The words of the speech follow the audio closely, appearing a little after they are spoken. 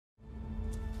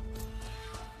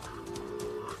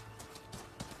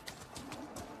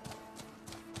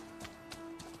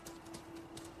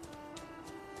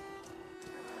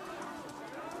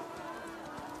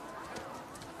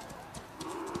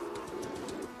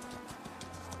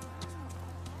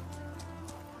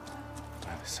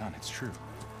Son, it's true.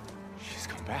 She's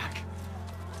come back.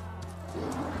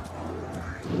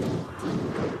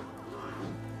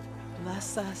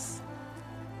 Bless us.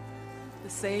 The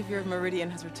Savior of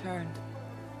Meridian has returned.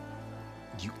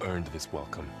 You earned this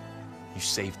welcome. You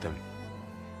saved them.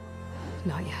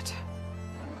 Not yet.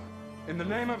 In the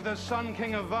name of the Sun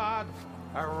King of Vard,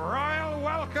 a royal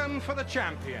welcome for the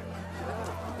champion.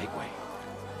 Make way.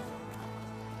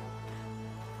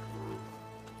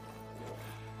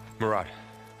 Murad,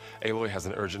 Aloy has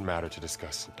an urgent matter to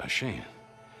discuss. Dashane,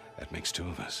 that makes two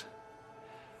of us.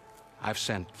 I've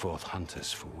sent forth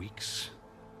hunters for weeks.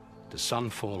 To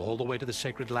Sunfall all the way to the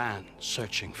Sacred Land,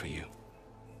 searching for you.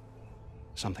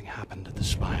 Something happened at the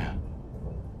Spire.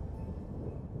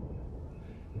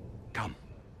 Come.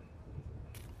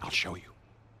 I'll show you.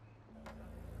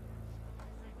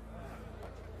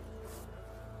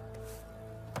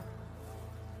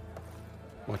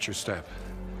 Watch your step.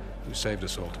 You saved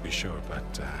us all, to be sure,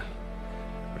 but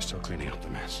we're still cleaning up the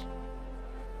mess.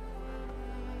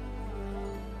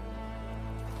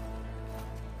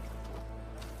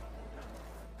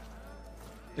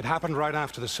 It happened right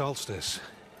after the solstice.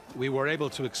 We were able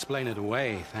to explain it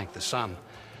away, thank the sun.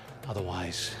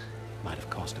 Otherwise, it might have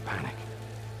caused a panic.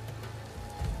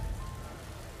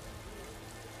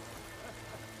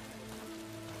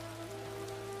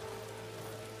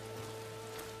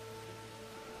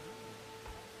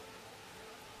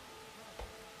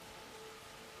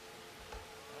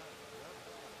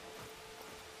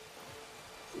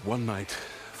 One night,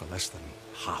 for less than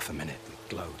half a minute, it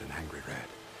glowed an angry red.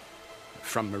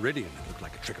 From Meridian, it looked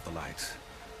like a trick of the light.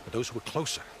 But those who were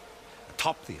closer,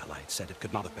 atop the light, said it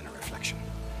could not have been a reflection.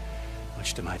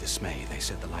 Much to my dismay, they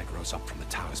said the light rose up from the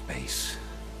tower's base.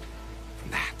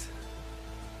 From that,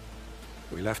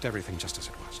 we left everything just as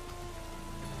it was.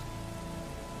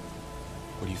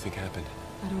 What do you think happened?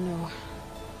 I don't know.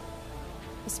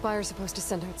 The Spire's supposed to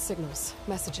send out signals,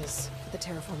 messages, for the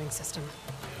terraforming system.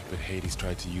 But Hades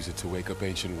tried to use it to wake up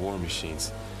ancient war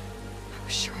machines. I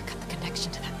was sure I got the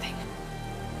connection to that thing.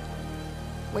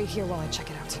 Wait here while I check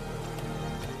it out.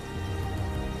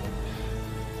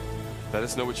 Let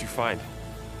us know what you find.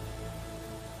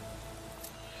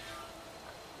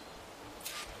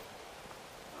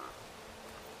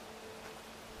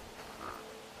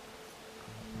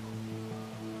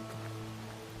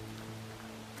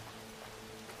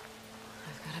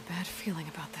 I've got a bad feeling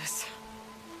about this.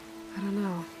 I don't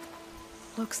know.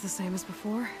 Looks the same as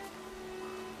before.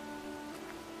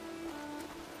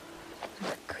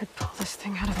 I could pull this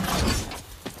thing out of it.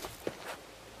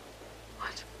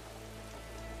 What?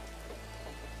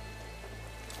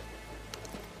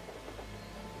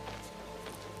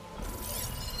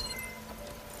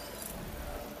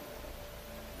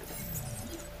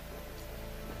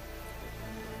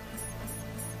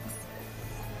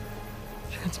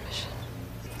 Transmission.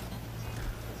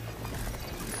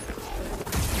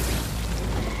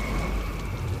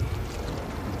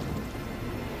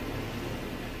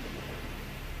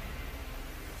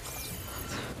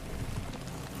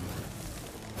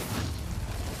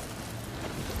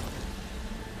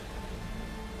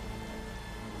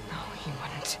 He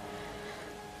wouldn't.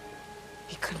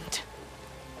 He couldn't.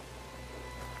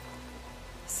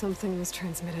 Something was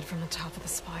transmitted from the top of the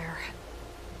spire.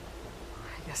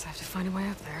 I guess I have to find a way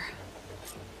up there.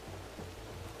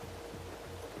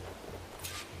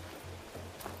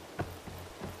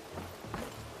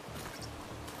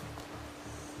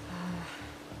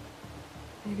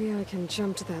 Maybe I can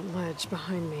jump to that ledge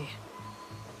behind me.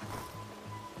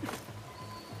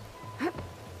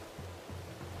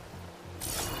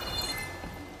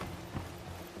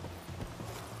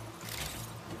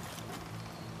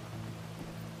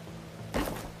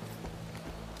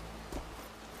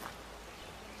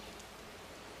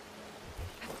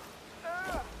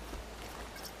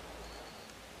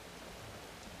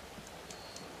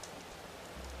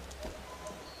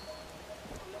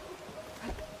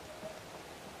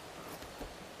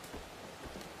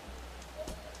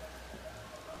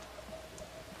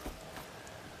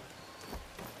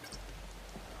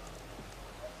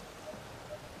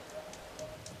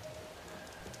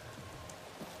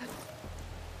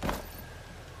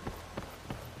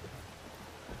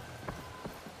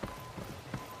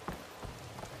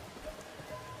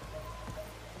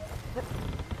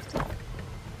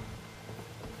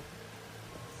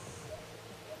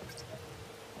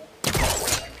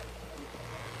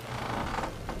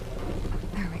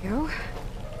 Go.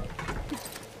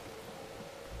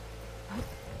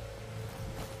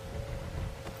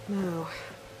 Now,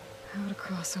 how to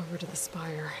cross over to the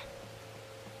spire.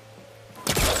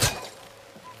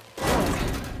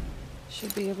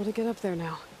 Should be able to get up there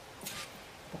now.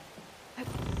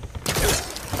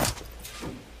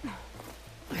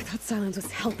 Silence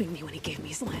was helping me when he gave me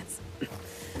his lance.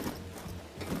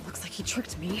 Looks like he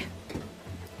tricked me.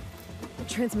 It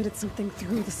transmitted something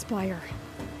through the spire.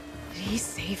 Did he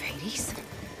save Hades?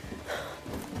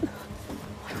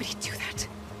 Why would he do that?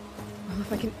 Well,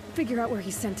 if I can figure out where he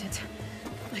sent it,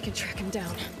 I can track him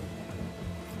down.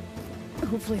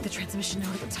 Hopefully the transmission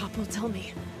node at the top will tell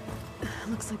me.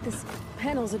 Looks like this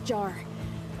panel's ajar.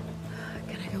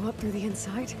 Can I go up through the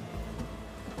inside?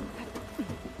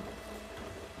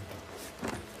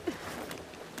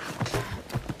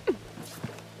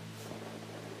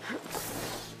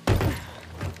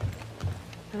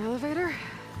 An elevator?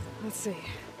 Let's see.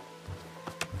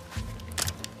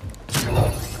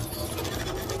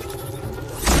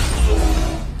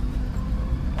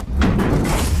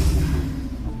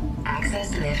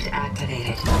 Access lift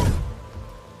activated.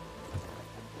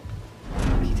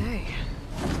 Lucky day.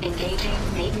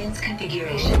 Engaging maintenance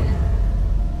configuration.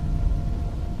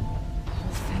 The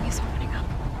whole thing is opening up.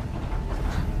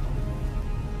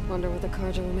 Wonder what the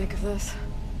Carja will make of this.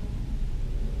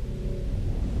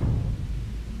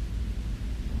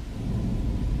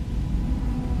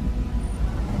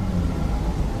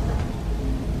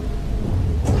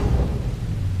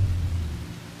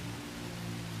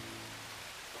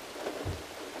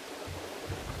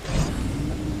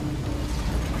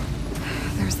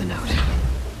 There's the note.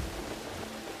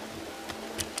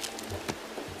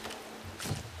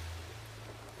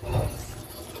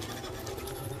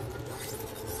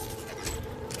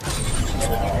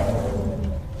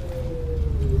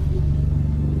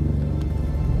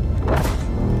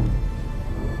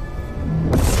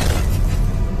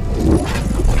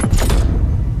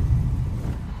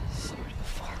 Sword of the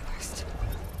Far West.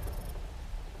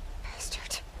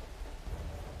 Bastard.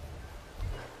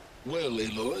 Well,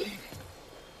 Aloy,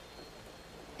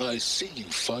 I see you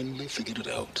finally figured it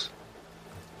out.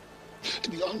 To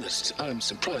be honest, I'm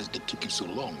surprised it took you so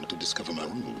long to discover my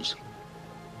ruse.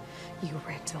 You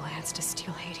rigged the lance to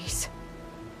steal Hades.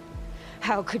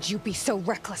 How could you be so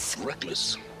reckless?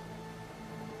 Reckless.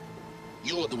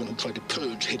 You're the one who tried to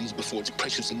purge Hades before its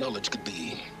precious knowledge could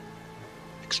be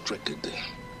extracted.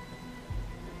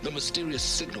 The mysterious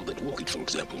signal that woke it, for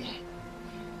example.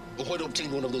 Or why don't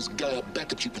obtain one of those Gaia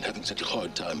backups you've been having such a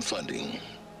hard time finding?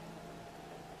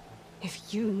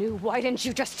 If you knew, why didn't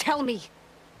you just tell me?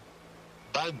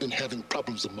 I've been having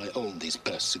problems of my own these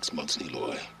past 6 months,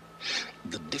 Aloy.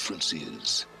 The difference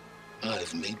is,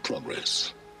 I've made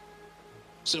progress.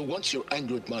 So once your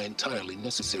anger at my entirely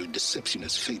necessary deception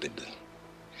has faded,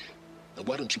 now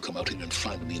why don't you come out here and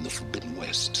find me in the Forbidden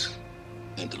West,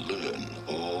 and learn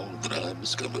all that I've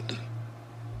discovered?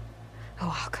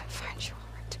 Oh, I'll come find you,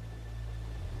 all right.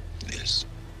 Yes.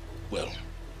 Well,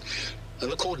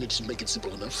 the coordinates should make it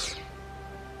simple enough.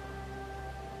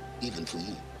 Even for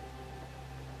you.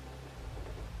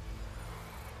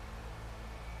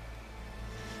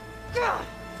 Gah!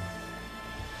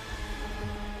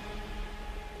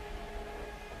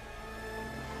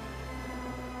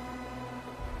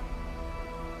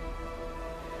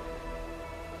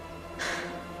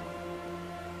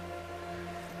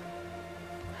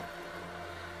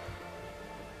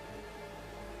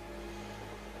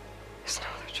 There's no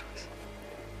other choice.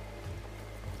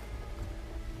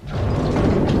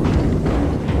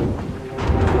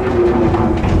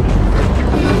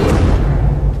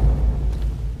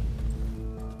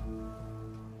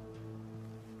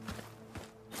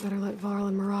 Better let Varl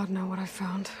and Murad know what I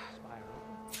found.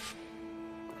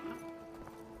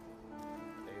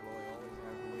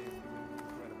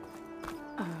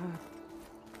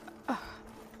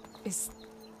 Is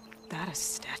that a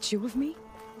statue of me?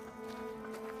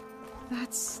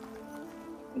 That's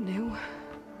new.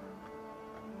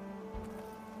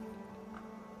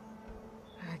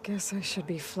 I guess I should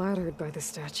be flattered by the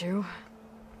statue.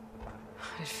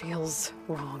 It feels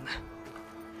wrong.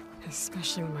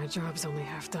 Especially when my job's only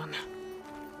half done.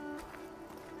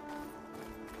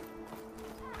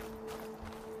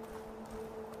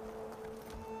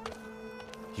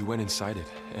 You went inside it,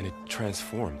 and it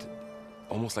transformed.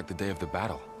 Almost like the day of the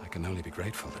battle. I can only be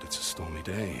grateful that it's a stormy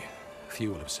day.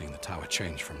 Few will have seen the tower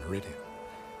change from Meridian.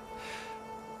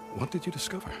 What did you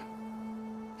discover?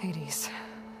 Hades.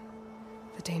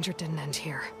 The danger didn't end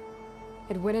here.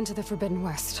 It went into the Forbidden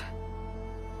West.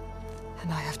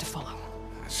 And I have to follow.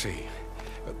 I see.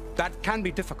 That can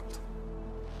be difficult.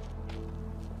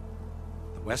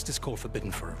 The West is called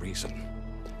Forbidden for a reason.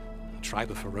 A tribe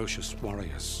of ferocious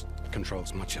warriors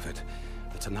controls much of it.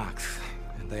 The Tenakth,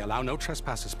 and they allow no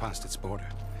trespassers past its border.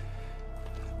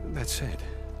 That said,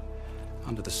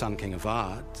 under the Sun King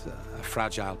Avad, a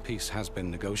fragile peace has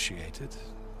been negotiated.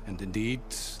 And indeed,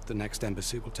 the next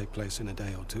embassy will take place in a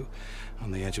day or two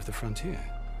on the edge of the frontier.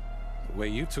 Were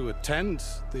you to attend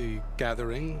the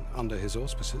gathering under his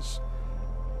auspices,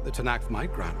 the Tenakth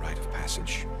might grant right of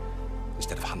passage,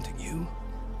 instead of hunting you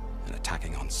and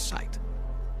attacking on sight.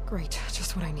 Great,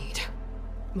 just what I need.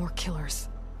 More killers.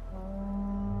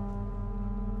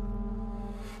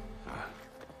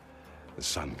 The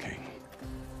Sun King.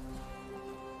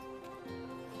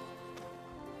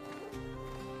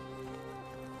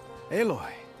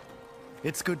 Aloy,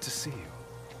 it's good to see you.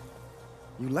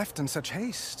 You left in such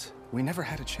haste. We never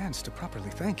had a chance to properly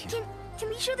thank you. Can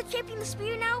we show the champion the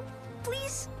spear now?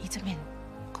 Please? Itamin,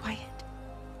 quiet.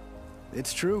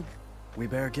 It's true. We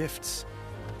bear gifts.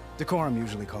 Decorum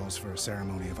usually calls for a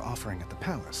ceremony of offering at the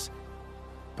palace,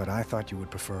 but I thought you would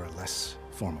prefer a less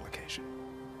formal occasion.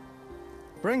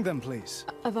 Bring them, please.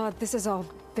 Avad, this is all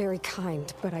very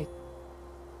kind, but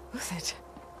Who's it?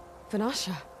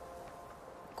 Vanasha.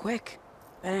 Quick.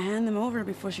 Better hand them over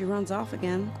before she runs off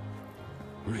again.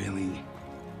 Really?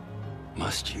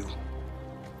 Must you?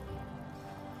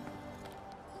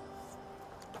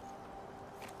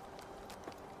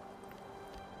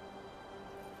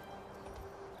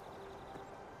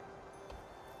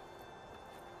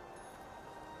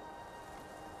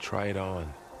 Try it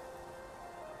on.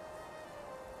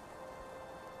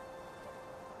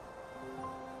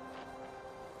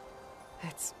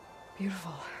 It's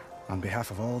beautiful. On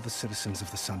behalf of all the citizens of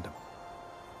the Sundom,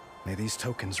 may these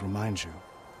tokens remind you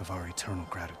of our eternal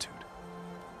gratitude.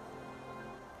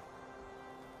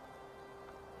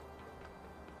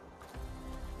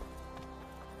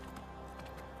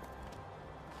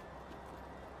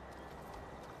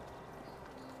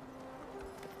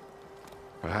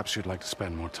 Perhaps you'd like to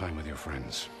spend more time with your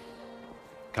friends.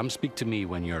 Come speak to me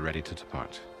when you're ready to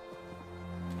depart.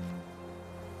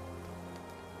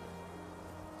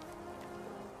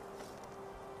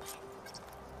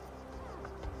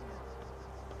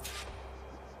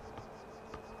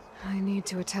 I need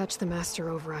to attach the Master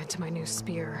Override to my new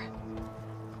spear.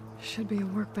 Should be a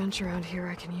workbench around here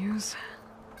I can use.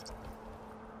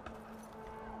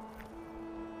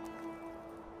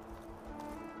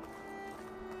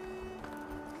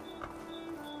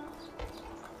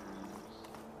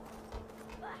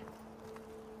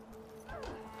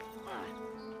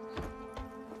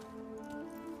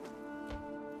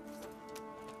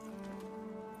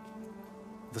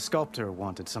 The sculptor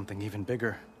wanted something even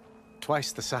bigger.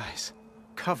 Twice the size,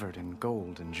 covered in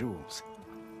gold and jewels.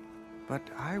 But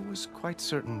I was quite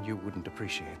certain you wouldn't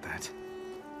appreciate that.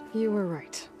 You were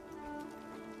right.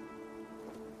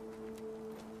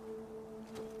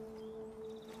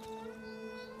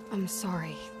 I'm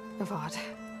sorry, Avad.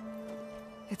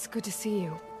 It's good to see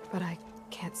you, but I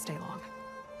can't stay long.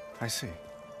 I see.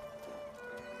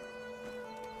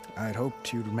 I'd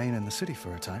hoped you'd remain in the city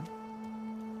for a time.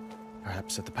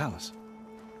 Perhaps at the palace.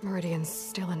 Meridian's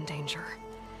still in danger,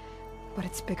 but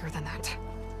it's bigger than that.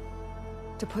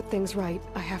 To put things right,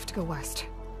 I have to go west.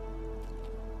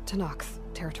 Tenakth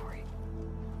territory.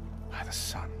 By the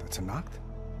sun, the Tenakth?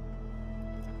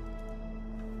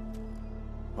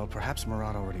 Well, perhaps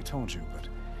Murad already told you, but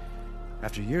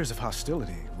after years of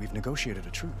hostility, we've negotiated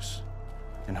a truce,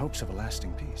 in hopes of a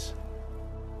lasting peace.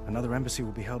 Another embassy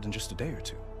will be held in just a day or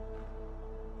two.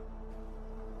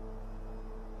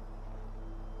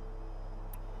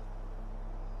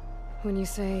 When you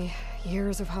say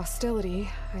years of hostility,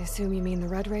 I assume you mean the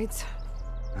Red Raids?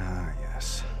 Ah,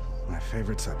 yes. My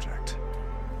favorite subject.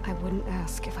 I wouldn't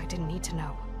ask if I didn't need to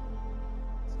know.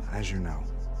 As you know,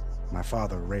 my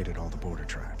father raided all the border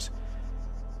tribes.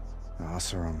 The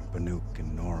Oseram, Banuk,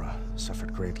 and Nora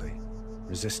suffered greatly,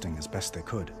 resisting as best they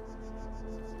could.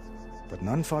 But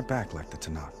none fought back like the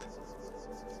Tenakth.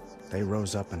 They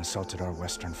rose up and assaulted our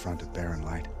western front at Barren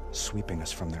Light, sweeping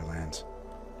us from their lands.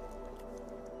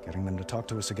 Getting them to talk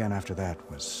to us again after that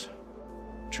was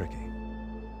tricky.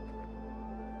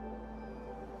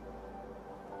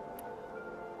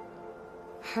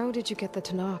 How did you get the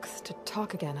Tenakth to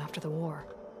talk again after the war?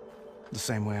 The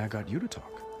same way I got you to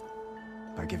talk.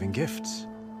 By giving gifts.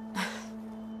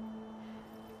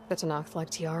 The Tenakth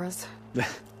like tiaras?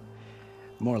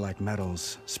 More like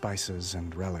medals, spices,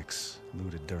 and relics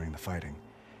looted during the fighting.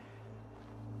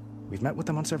 We've met with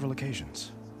them on several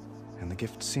occasions, and the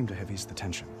gifts seem to have eased the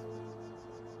tension.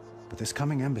 But this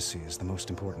coming embassy is the most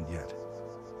important yet.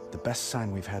 The best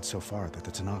sign we've had so far that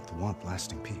the Tenakth want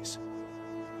lasting peace.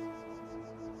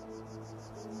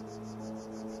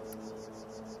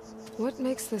 What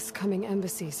makes this coming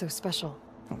embassy so special?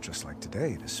 Well, just like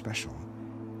today, it is special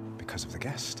because of the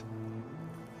guest.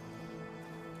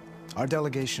 Our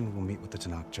delegation will meet with the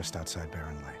Tenakth just outside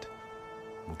Barren Light.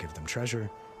 We'll give them treasure,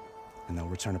 and they'll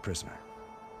return a prisoner.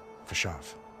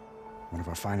 Fashav, one of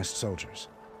our finest soldiers.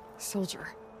 Soldier?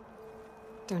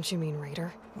 Don't you mean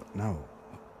raider? No,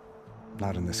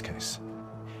 not in this case.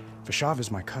 Fashav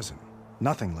is my cousin,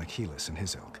 nothing like Helis and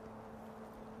his ilk.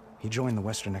 He joined the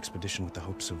Western expedition with the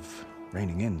hopes of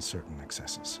reining in certain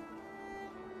excesses.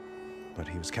 But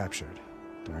he was captured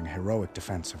during a heroic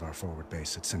defense of our forward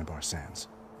base at Cinnabar Sands,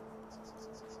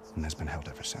 and has been held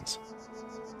ever since.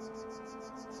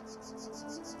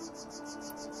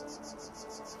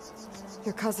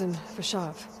 Your cousin,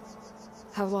 Fashav.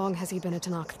 How long has he been a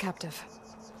Tenakth captive?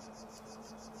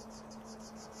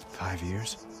 5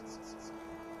 years.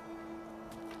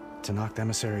 Tenakth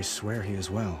emissaries swear he is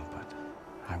well, but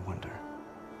I wonder.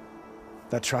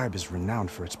 That tribe is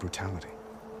renowned for its brutality.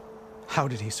 How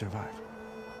did he survive?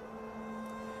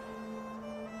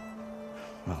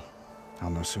 Well, I'll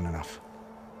know soon enough.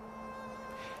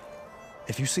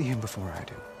 If you see him before I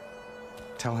do,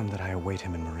 tell him that I await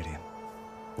him in Meridian,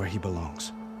 where he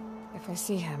belongs. If I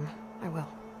see him, I will.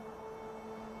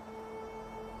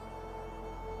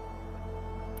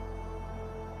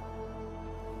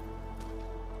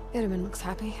 Itamen looks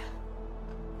happy.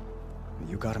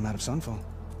 You got him out of Sunfall.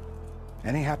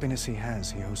 Any happiness he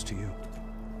has, he owes to you.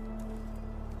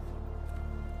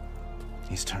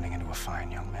 He's turning into a fine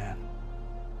young man,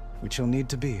 which he'll need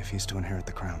to be if he's to inherit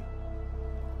the crown.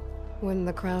 Wouldn't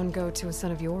the crown go to a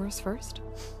son of yours first?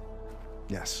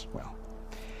 Yes, well,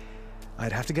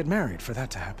 I'd have to get married for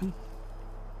that to happen.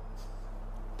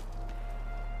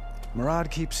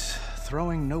 Murad keeps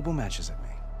throwing noble matches at me,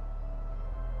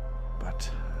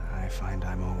 but I find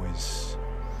I'm always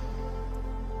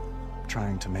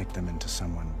trying to make them into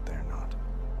someone they're not.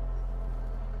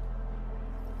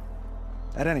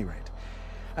 At any rate,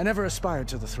 I never aspired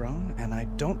to the throne, and I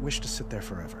don't wish to sit there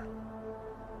forever.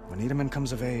 When Itamen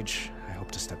comes of age, I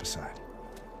hope to step aside.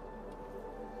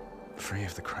 Free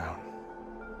of the crown.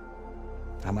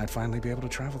 I might finally be able to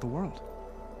travel the world.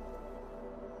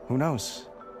 Who knows?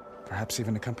 Perhaps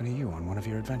even accompany you on one of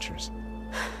your adventures.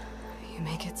 You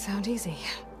make it sound easy.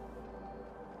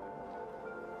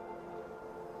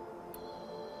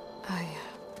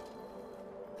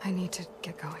 I need to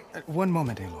get going. One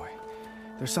moment, Aloy.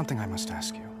 There's something I must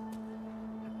ask you.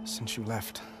 Since you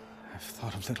left, I've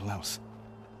thought of little else.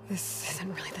 This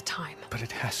isn't really the time. But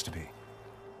it has to be.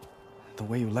 The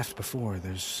way you left before,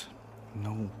 there's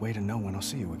no way to know when I'll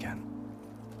see you again.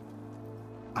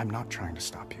 I'm not trying to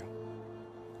stop you,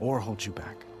 or hold you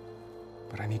back,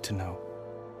 but I need to know.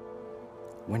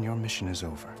 When your mission is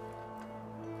over,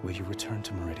 will you return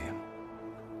to Meridian?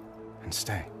 And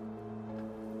stay?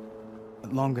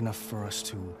 Long enough for us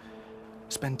to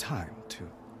spend time, to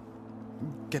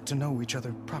get to know each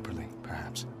other properly,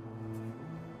 perhaps.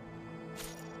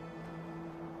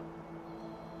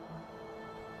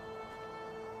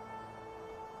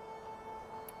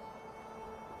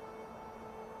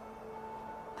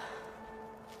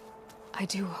 I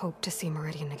do hope to see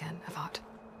Meridian again, Avad.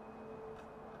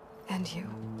 And you.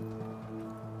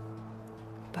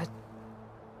 But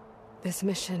this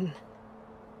mission,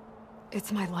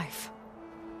 it's my life.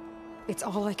 It's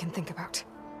all I can think about.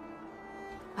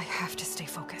 I have to stay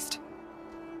focused.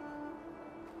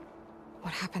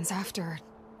 What happens after?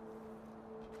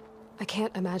 I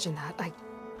can't imagine that.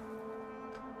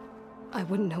 I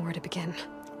wouldn't know where to begin.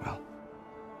 Well,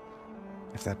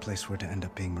 if that place were to end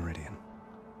up being Meridian,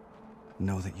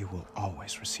 know that you will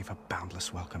always receive a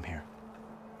boundless welcome here.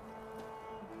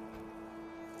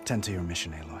 Tend to your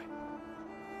mission, Aloy.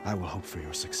 I will hope for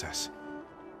your success,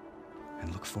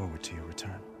 and look forward to your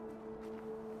return.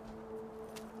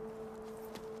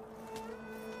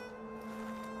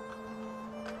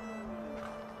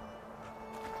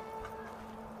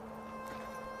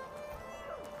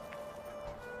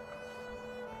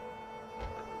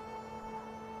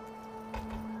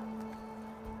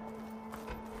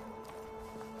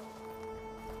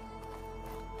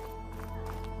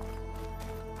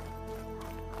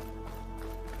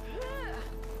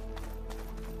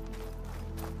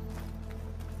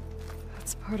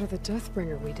 Part of the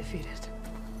Deathbringer we defeated.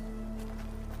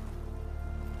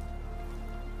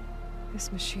 This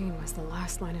machine was the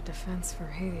last line of defense for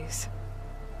Hades.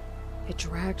 It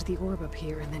dragged the orb up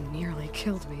here and then nearly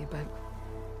killed me, but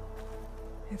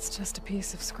it's just a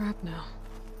piece of scrap now.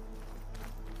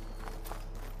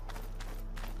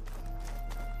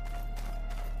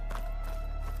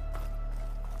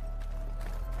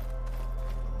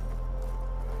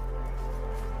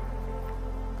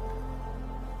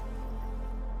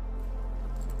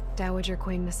 Dowager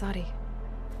Queen Nasadi.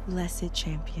 Blessed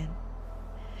champion.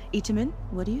 Itamen,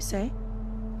 what do you say?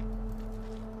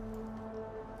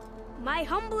 My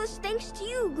humblest thanks to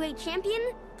you, great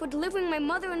champion, for delivering my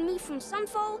mother and me from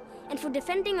Sunfall, and for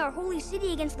defending our holy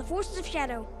city against the forces of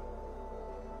Shadow.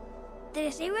 Did I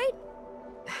say right?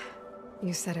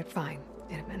 You said it fine,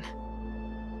 Itamen.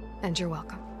 And you're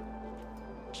welcome.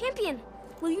 Champion,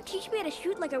 will you teach me how to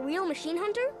shoot like a real machine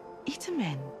hunter?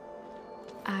 Itamen.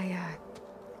 I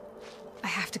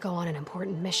have to go on an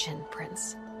important mission,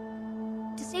 Prince.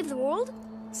 To save the world?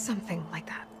 Something like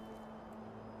that.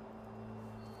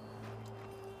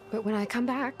 But when I come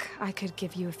back, I could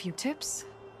give you a few tips.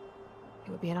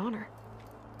 It would be an honor.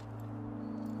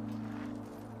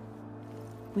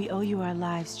 We owe you our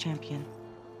lives, champion,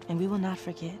 and we will not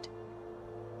forget.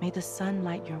 May the sun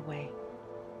light your way.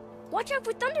 Watch out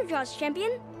for Thunderjaws,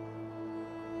 champion!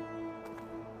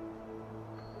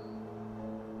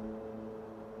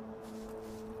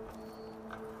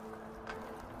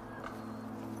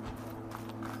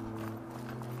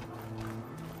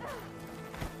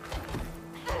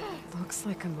 Looks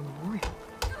like a memorial.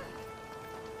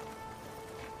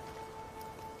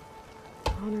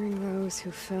 Honoring those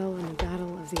who fell in the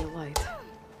Battle of the Elite.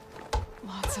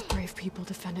 Lots of brave people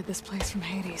defended this place from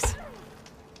Hades.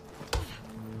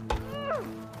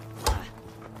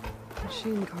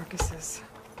 Machine carcasses.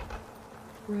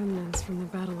 Remnants from the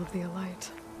Battle of the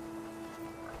Elite.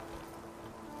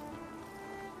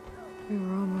 We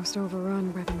were almost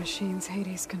overrun by the machines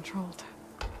Hades controlled.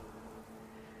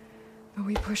 But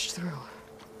we pushed through.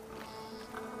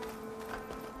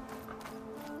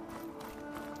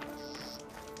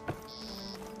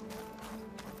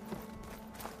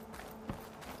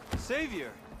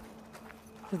 Savior!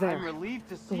 There. I'm relieved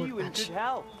to see The you in workbench. good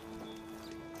health.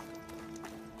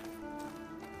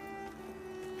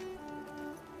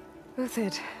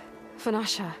 Uthid,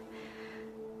 Vanasha,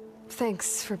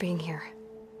 thanks for being here.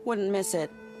 Wouldn't miss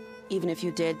it, even if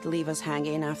you did leave us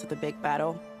hanging after the big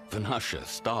battle. Vanasha,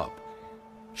 stop.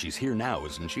 She's here now,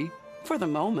 isn't she? For the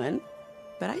moment.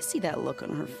 But I see that look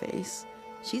on her face.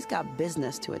 She's got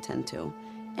business to attend to,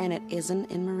 and it isn't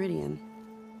in Meridian.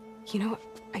 You know,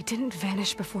 I didn't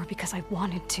vanish before because I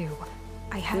wanted to.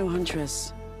 I had... No,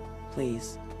 Huntress.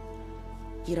 Please.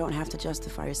 You don't have to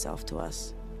justify yourself to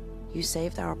us. You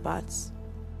saved our butts.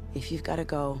 If you've got to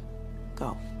go,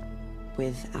 go.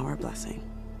 With our blessing.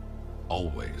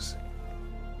 Always.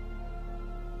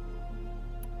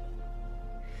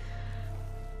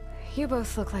 You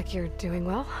both look like you're doing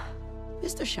well.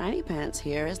 Mr. Shiny Pants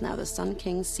here is now the Sun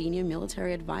King's senior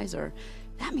military advisor.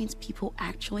 That means people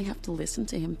actually have to listen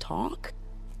to him talk?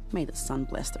 May the sun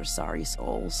bless their sorry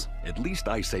souls. At least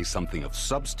I say something of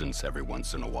substance every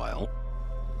once in a while.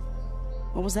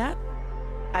 What was that?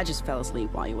 I just fell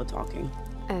asleep while you were talking.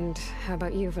 And how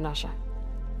about you, Vanasha?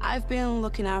 I've been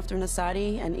looking after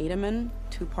Nasadi and Itamen.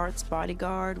 2 parts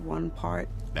bodyguard, 1 part...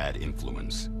 Bad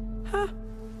influence. Huh.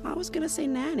 I was gonna say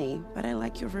nanny, but I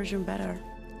like your version better.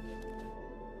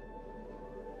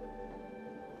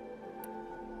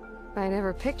 I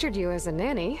never pictured you as a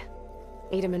nanny.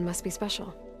 Itamen must be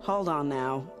special. Hold on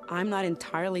now. I'm not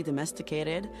entirely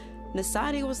domesticated.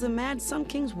 Nasadi was the Mad Sun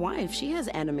King's wife. She has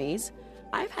enemies.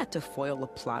 I've had to foil a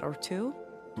plot or 2.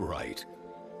 Right.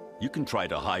 You can try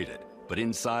to hide it, but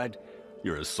inside,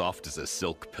 you're as soft as a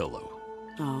silk pillow.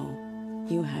 Oh,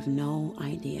 you have no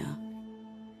idea.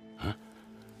 Huh?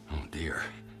 Oh dear.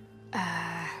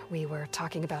 We were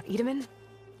talking about Itamen?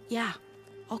 Yeah.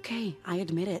 Okay, I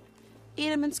admit it.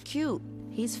 Itamen's cute.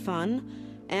 He's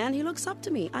fun. And he looks up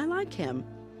to me. I like him.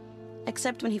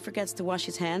 Except when he forgets to wash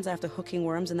his hands after hooking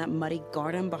worms in that muddy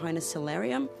garden behind a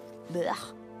solarium.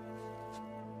 Blech.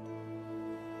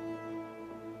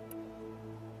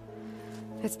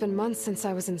 It's been months since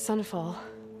I was in Sunfall.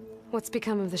 What's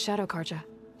become of the Shadow Carja?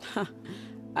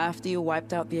 After you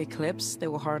wiped out the Eclipse, there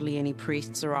were hardly any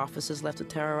priests or officers left to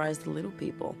terrorize the little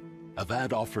people.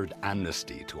 Avad offered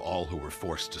amnesty to all who were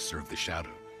forced to serve the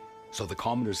Shadow. So the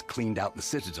commoners cleaned out the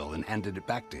Citadel and handed it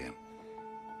back to him.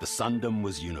 The Sundom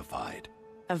was unified.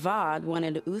 Avad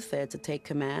wanted Uthid to take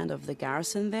command of the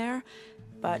garrison there,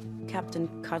 but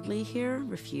Captain Cudley here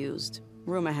refused.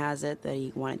 Rumor has it that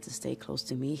he wanted to stay close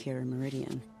to me here in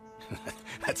Meridian.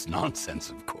 That's nonsense,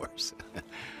 of course.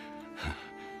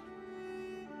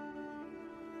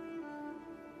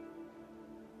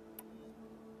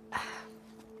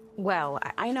 Well,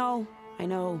 I know.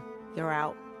 You're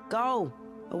out. Go!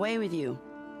 Away with you.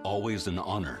 Always an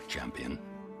honor, champion.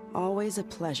 Always a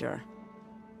pleasure.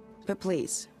 But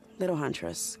please, little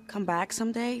Huntress, come back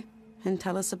someday and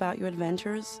tell us about your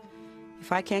adventures.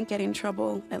 If I can't get in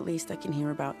trouble, at least I can hear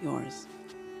about yours.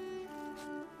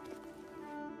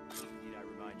 Need I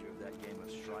remind you of that game of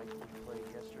Strike we played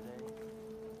yesterday?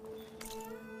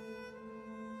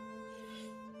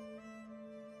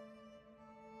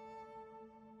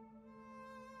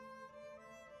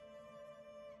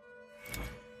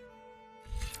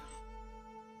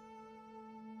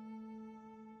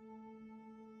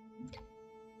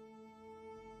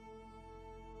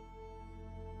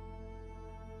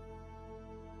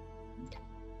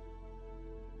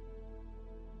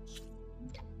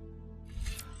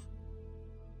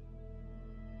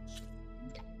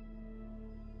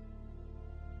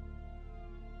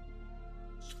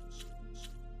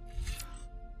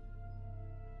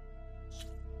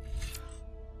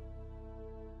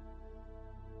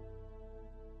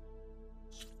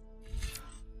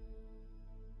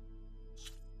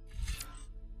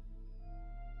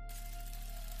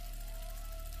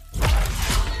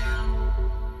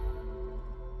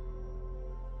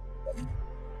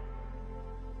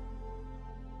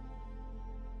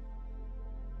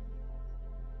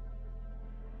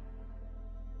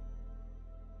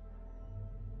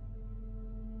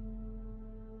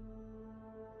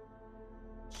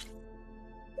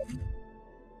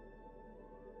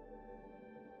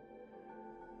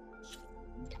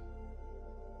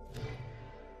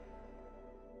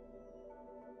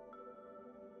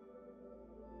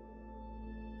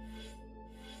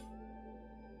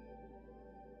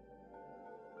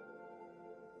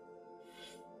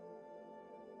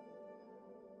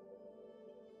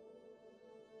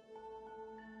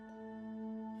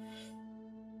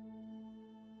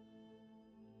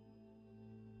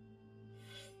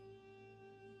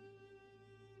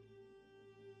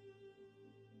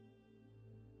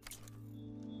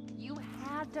 You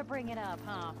had to bring it up,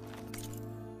 huh?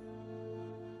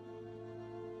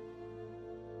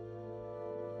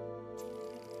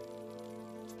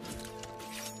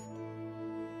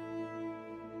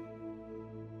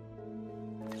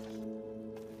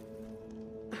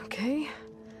 Okay.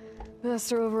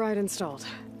 Master override installed.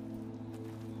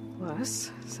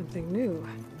 Plus, something new.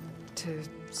 To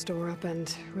store up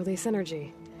and release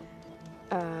energy.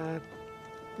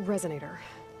 Resonator.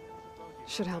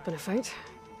 Should help in a fight.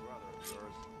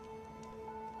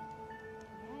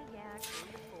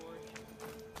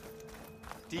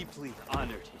 Deeply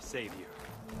honored, Savior.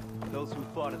 Those who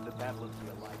fought at the Battle of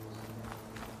the Alliance.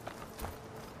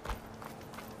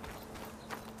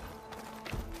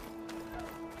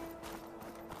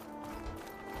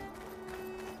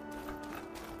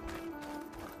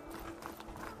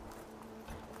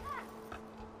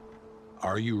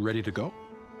 Are you ready to go?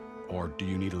 Or do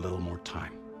you need a little more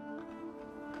time?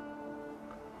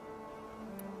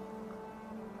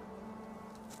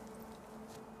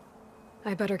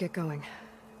 I better get going.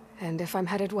 And if I'm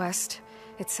headed west,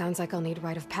 it sounds like I'll need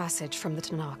rite of passage from the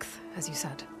Tenakth, as you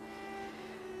said.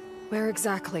 Where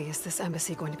exactly is this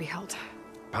embassy going to be held?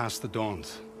 Past the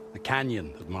Dawns, the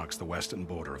canyon that marks the western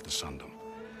border of the Sundom.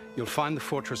 You'll find the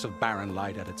fortress of Barren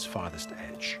Light at its farthest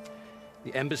edge.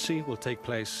 The embassy will take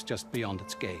place just beyond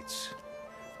its gates.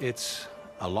 It's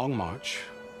a long march,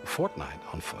 a fortnight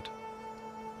on foot.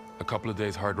 A couple of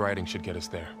days hard riding should get us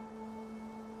there.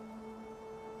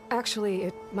 Actually,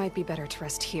 it might be better to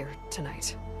rest here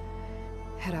tonight.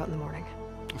 Head out in the morning.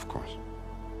 Of course.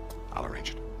 I'll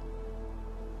arrange it.